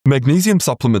Magnesium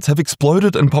supplements have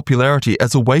exploded in popularity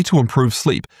as a way to improve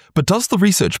sleep, but does the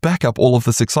research back up all of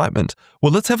this excitement?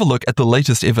 Well, let's have a look at the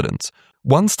latest evidence.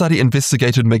 One study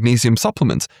investigated magnesium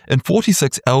supplements in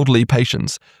 46 elderly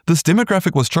patients. This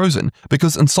demographic was chosen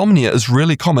because insomnia is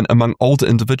really common among older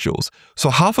individuals,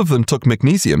 so half of them took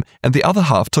magnesium and the other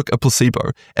half took a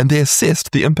placebo, and they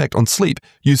assessed the impact on sleep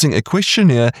using a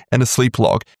questionnaire and a sleep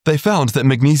log. They found that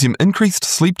magnesium increased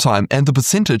sleep time and the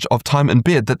percentage of time in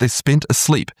bed that they spent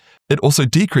asleep. It also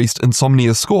decreased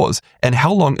insomnia scores and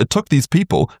how long it took these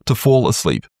people to fall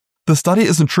asleep. The study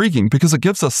is intriguing because it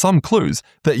gives us some clues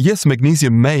that yes,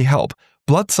 magnesium may help.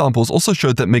 Blood samples also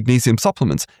showed that magnesium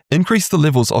supplements increased the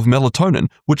levels of melatonin,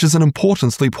 which is an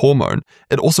important sleep hormone.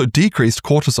 It also decreased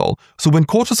cortisol, so when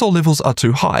cortisol levels are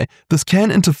too high, this can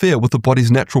interfere with the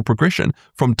body's natural progression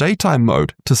from daytime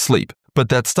mode to sleep. But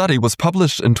that study was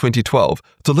published in 2012,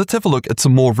 so let's have a look at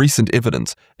some more recent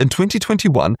evidence. In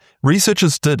 2021,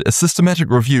 researchers did a systematic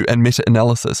review and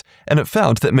meta-analysis, and it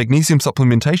found that magnesium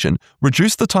supplementation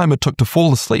reduced the time it took to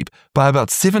fall asleep by about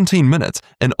 17 minutes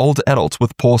in older adults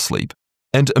with poor sleep.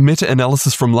 And a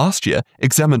meta-analysis from last year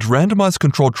examined randomized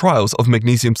controlled trials of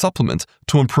magnesium supplements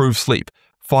to improve sleep.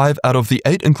 5 out of the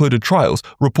 8 included trials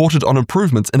reported on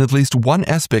improvements in at least one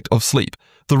aspect of sleep.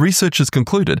 The researchers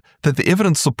concluded that the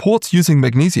evidence supports using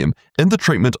magnesium in the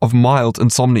treatment of mild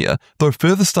insomnia, though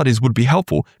further studies would be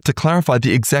helpful to clarify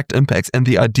the exact impacts and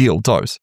the ideal dose.